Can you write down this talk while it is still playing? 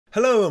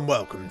Hello and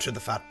welcome to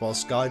the Fat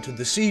Boss Guide to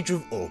the Siege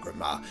of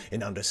Orgrimmar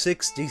in under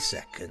 60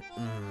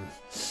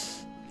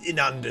 seconds. In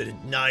under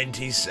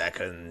 90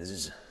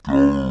 seconds.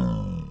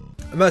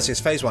 Immersius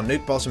Phase 1,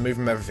 nuke boss and move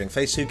from everything.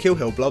 Phase 2, kill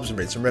hill blobs and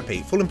rinse and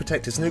repeat. Fallen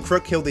Protectors, nuke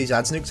rook, kill these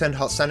ads. Nuke send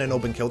hot standing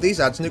orb and kill these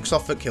ads. Nuke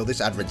soft foot, kill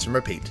this ad, rinse and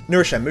repeat.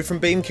 Nourishem, move from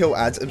beam, kill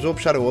ads. Absorb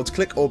shadow wards,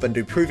 click orb and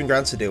do proving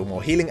grounds to deal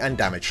more healing and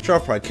damage.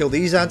 Sharp Pride, kill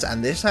these ads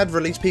and this ad,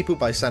 release people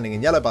by standing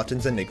in yellow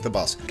buttons and nuke the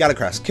boss.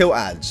 Galacras, kill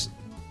ads.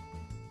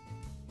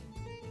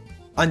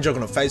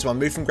 Juggernaut Phase 1,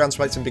 move from ground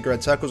sprites and big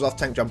red circles, off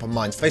tank jump on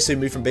mines. Phase 2,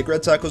 move from big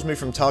red circles, move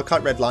from tar,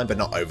 cut red line but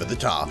not over the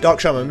tar. Dark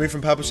Shaman, move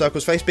from purple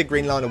circles, face big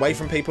green line away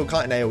from people,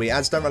 cut an AoE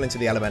ads, don't run into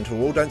the elemental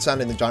wall, don't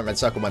stand in the giant red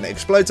circle when it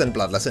explodes, and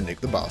bloodless and nuke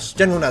the boss.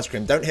 General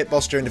Nazcrim, don't hit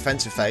boss during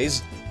defensive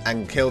phase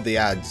and kill the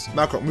ads.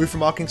 Malkrok, move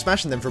from arcing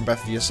smash and then from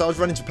breath of your souls,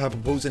 run into purple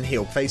pools and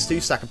heal. Phase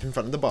 2, stack up in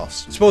front of the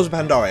boss. Spores of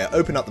Pandaria,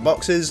 open up the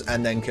boxes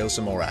and then kill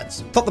some more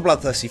ads. Top the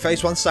Bloodthirsty,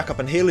 Phase 1, stack up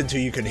and heal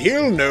until you can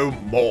heal no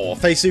more.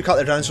 Phase 2, cut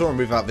the dinosaur and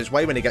move out of his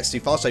way when he gets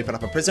too fast, open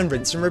up a prison,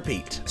 rinse and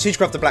repeat.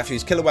 Siegecraft the Black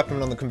Fuse, kill a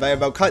weapon on the conveyor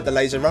belt, kite the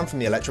laser, run from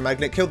the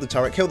electromagnet, kill the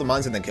turret, kill the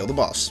mines and then kill the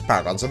boss.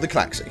 Paragons of the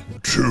Klaxi.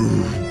 Too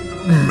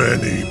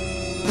many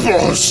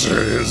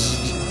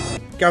bosses.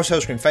 Garrus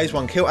Hellscream, Phase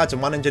 1, kill ads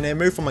and one engineer,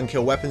 move from and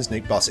kill weapons,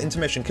 nuke boss.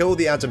 Intermission, kill all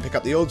the ads and pick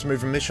up the orbs, move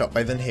from mid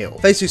shotwave and heal.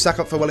 Phase 2, stack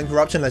up for Welling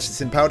Corruption unless it's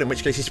empowered, in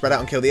which case you spread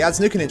out and kill the ads,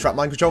 nuke and interrupt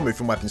mind control, move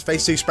from weapons.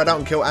 Phase 2, spread out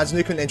and kill ads,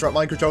 nuke and interrupt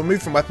mind control,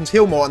 move from weapons,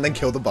 heal more and then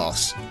kill the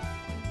boss.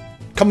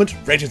 Comment,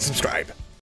 rate and subscribe.